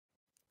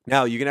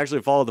Now, you can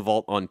actually follow the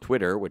vault on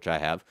Twitter, which I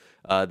have.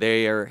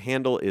 Their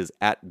handle is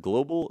at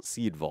Global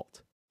Seed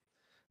Vault.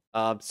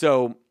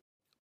 So,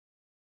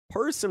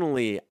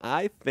 personally,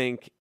 I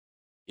think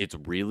it's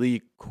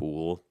really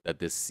cool that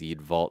this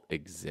seed vault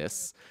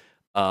exists.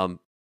 Um,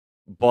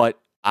 but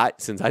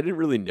since I didn't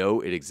really know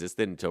it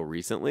existed until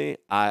recently,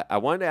 I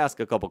wanted to ask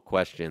a couple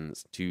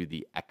questions to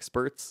the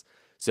experts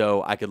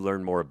so I could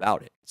learn more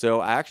about it.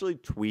 So I actually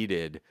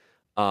tweeted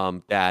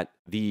that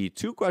the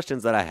two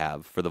questions that I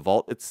have for the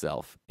vault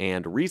itself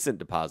and recent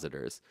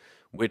depositors,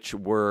 which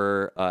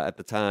were at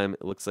the time,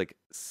 it looks like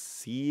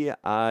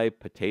CI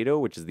Potato,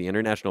 which is the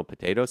International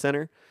Potato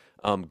Center,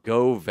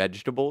 Go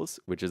Vegetables,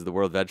 which is the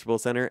World Vegetable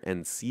Center,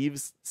 and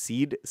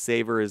Seed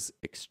Savers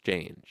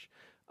Exchange.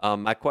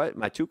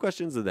 My two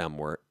questions to them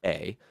were: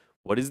 A,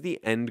 what is the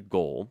end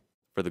goal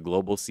for the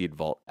global seed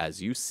vault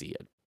as you see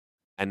it?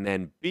 And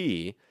then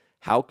B,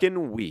 how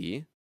can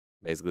we,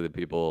 basically the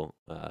people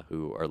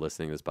who are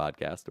listening to this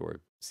podcast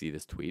or see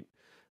this tweet,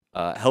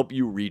 help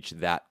you reach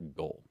that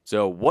goal?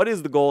 So, what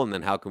is the goal, and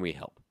then how can we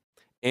help?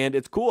 And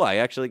it's cool. I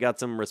actually got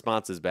some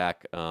responses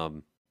back.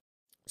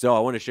 So I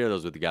want to share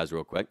those with you guys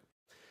real quick.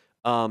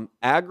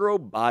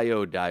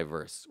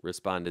 AgroBiodiverse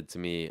responded to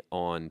me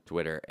on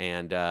Twitter,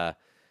 and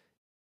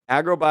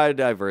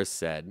AgroBiodiverse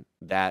said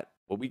that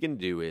what we can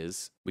do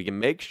is we can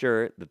make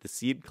sure that the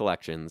seed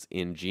collections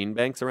in gene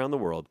banks around the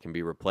world can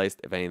be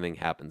replaced if anything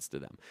happens to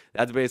them.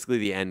 That's basically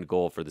the end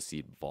goal for the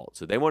seed vault.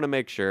 So they want to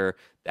make sure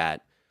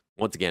that,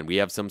 once again, we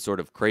have some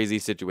sort of crazy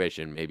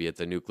situation. Maybe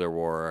it's a nuclear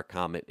war or a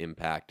comet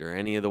impact or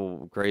any of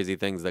the crazy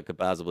things that could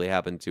possibly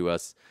happen to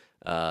us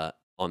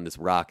on this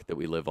rock that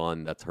we live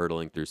on that's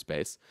hurtling through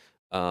space.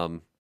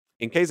 Um,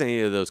 in case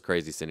any of those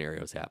crazy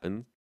scenarios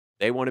happen,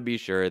 they want to be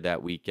sure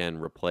that we can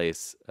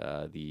replace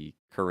the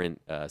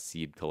current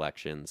seed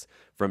collections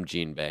from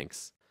gene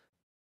banks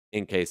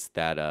in case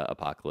that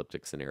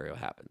apocalyptic scenario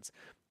happens.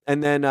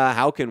 And then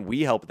how can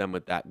we help them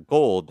with that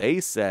goal? They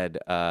said,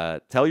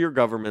 tell your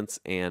governments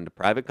and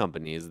private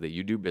companies that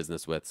you do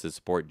business with to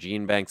support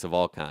gene banks of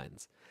all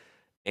kinds.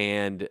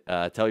 And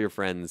tell your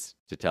friends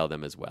to tell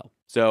them as well.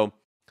 So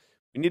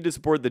we need to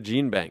support the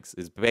gene banks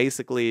is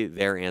basically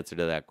their answer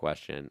to that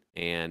question.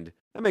 And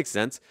that makes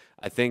sense.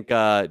 I think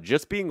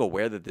just being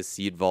aware that the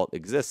seed vault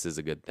exists is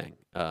a good thing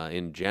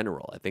in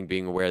general. I think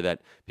being aware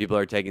that people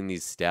are taking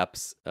these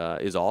steps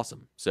is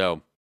awesome.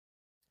 So,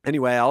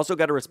 anyway, I also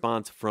got a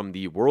response from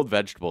the World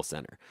Vegetable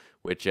Center,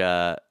 which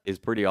is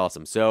pretty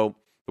awesome. So,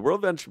 the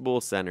World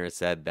Vegetable Center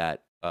said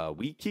that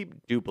we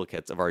keep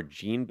duplicates of our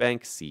gene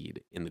bank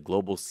seed in the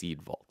global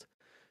seed vault.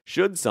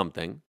 Should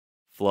something,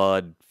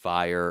 flood,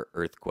 fire,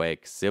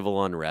 earthquake,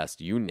 civil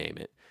unrest, you name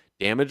it,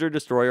 damage or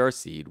destroy our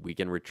seed, we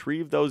can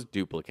retrieve those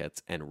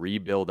duplicates and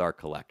rebuild our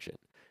collection.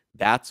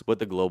 That's what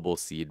the Global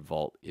Seed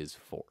Vault is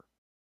for.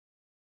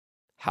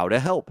 How to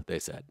help, they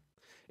said.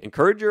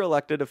 Encourage your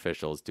elected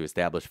officials to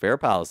establish fair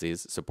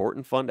policies, support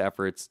and fund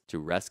efforts to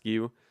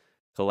rescue,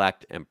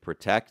 collect, and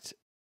protect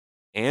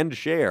and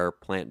share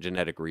plant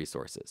genetic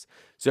resources.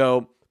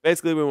 So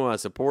basically, we want to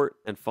support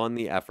and fund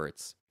the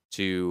efforts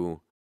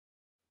to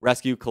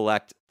rescue,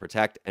 collect,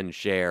 protect, and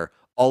share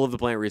all of the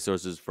plant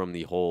resources from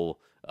the whole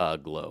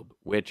globe,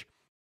 which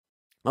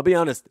I'll be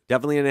honest,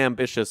 definitely an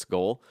ambitious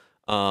goal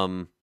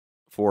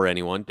for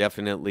anyone.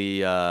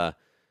 Definitely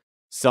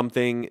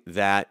something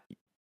that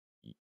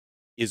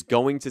is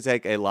going to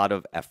take a lot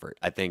of effort,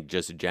 I think,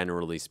 just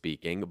generally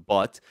speaking.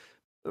 But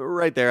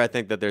right there, I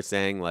think that they're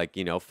saying, like,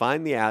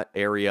 find the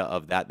area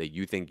of that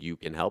you think you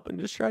can help and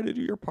just try to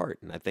do your part.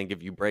 And I think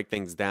if you break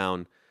things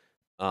down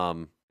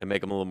and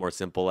make them a little more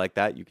simple like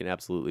that, you can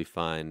absolutely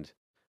find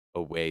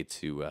a way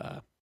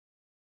to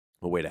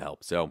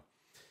help. So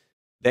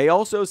they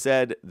also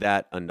said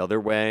that another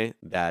way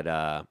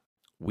that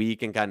we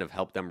can kind of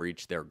help them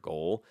reach their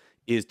goal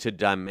is to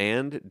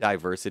demand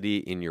diversity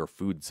in your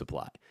food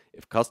supply.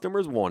 If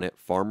customers want it,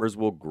 farmers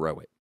will grow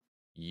it.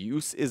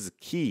 Use is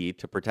key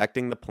to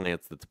protecting the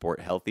plants that support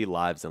healthy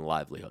lives and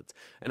livelihoods.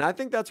 And I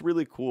think that's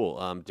really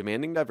cool.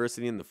 Demanding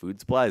diversity in the food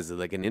supply is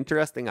like an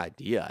interesting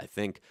idea. I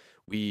think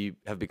we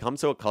have become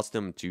so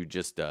accustomed to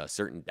just a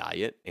certain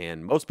diet,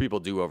 and most people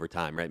do over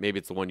time, right? Maybe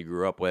it's the one you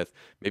grew up with.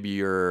 Maybe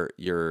you're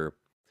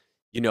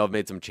have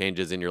made some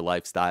changes in your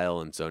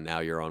lifestyle, and so now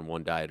you're on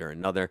one diet or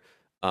another.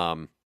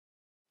 Um,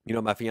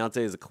 my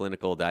fiance is a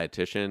clinical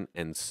dietitian,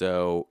 and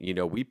so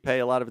we pay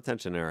a lot of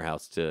attention in our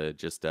house to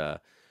just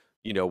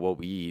what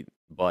we eat.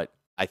 But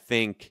I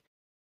think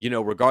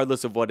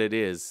regardless of what it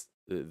is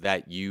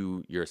that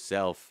you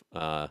yourself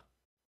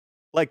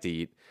like to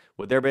eat,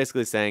 what they're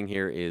basically saying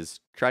here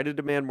is try to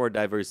demand more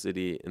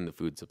diversity in the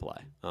food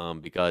supply,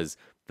 because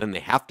then they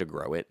have to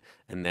grow it,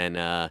 and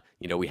then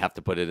we have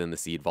to put it in the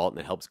seed vault, and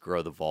it helps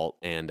grow the vault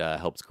and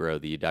helps grow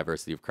the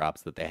diversity of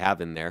crops that they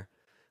have in there.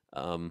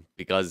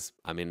 Because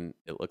I mean,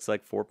 it looks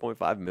like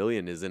 4.5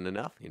 million isn't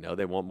enough.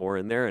 They want more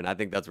in there, and I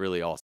think that's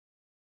really awesome.